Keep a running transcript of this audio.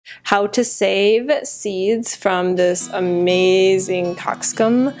How to save seeds from this amazing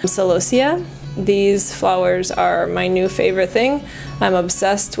Cockscomb Celosia. These flowers are my new favorite thing. I'm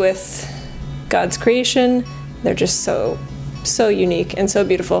obsessed with God's creation. They're just so unique and so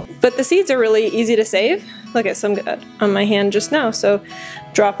beautiful. But the seeds are really easy to save. Look at some on my hand just now, so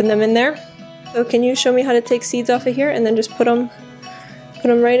dropping them in there. So can you show me how to take seeds off of here and then just put them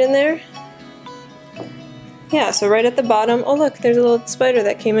right in there? Yeah, so right at the bottom. Oh look, there's a little spider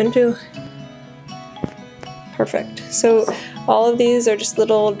that came in too. Perfect. So all of these are just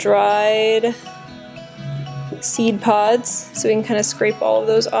little dried seed pods, so we can kind of scrape all of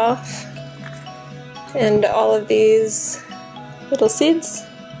those off. And all of these little seeds,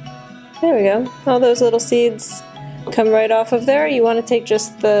 there we go. All those little seeds come right off of there. You want to take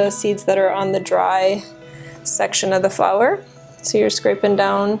just the seeds that are on the dry section of the flower. So you're scraping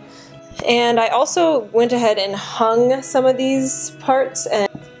down. And I also went ahead and hung some of these parts, and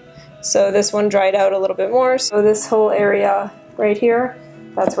so this one dried out a little bit more. So this whole area right here,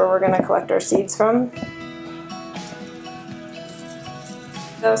 that's where we're going to collect our seeds from.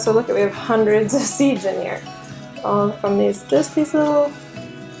 So look, we have hundreds of seeds in here, all from just these little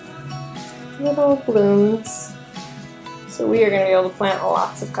blooms. So we are going to be able to plant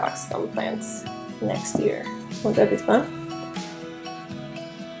lots of cockscomb plants next year. Won't that be fun?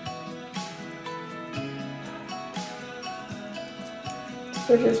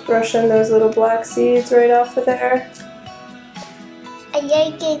 We're just brushing those little black seeds right off of there. I'd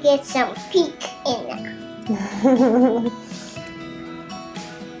like to get some pink in there.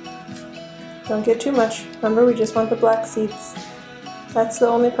 Don't get too much. Remember, we just want the black seeds. That's the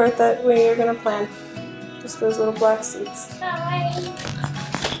only part that we are going to plant. Just those little black seeds.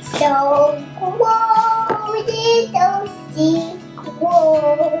 So, whoa, little seed,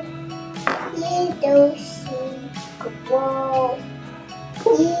 whoa, little seed, whoa. I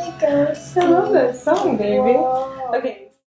love that song, baby. Okay.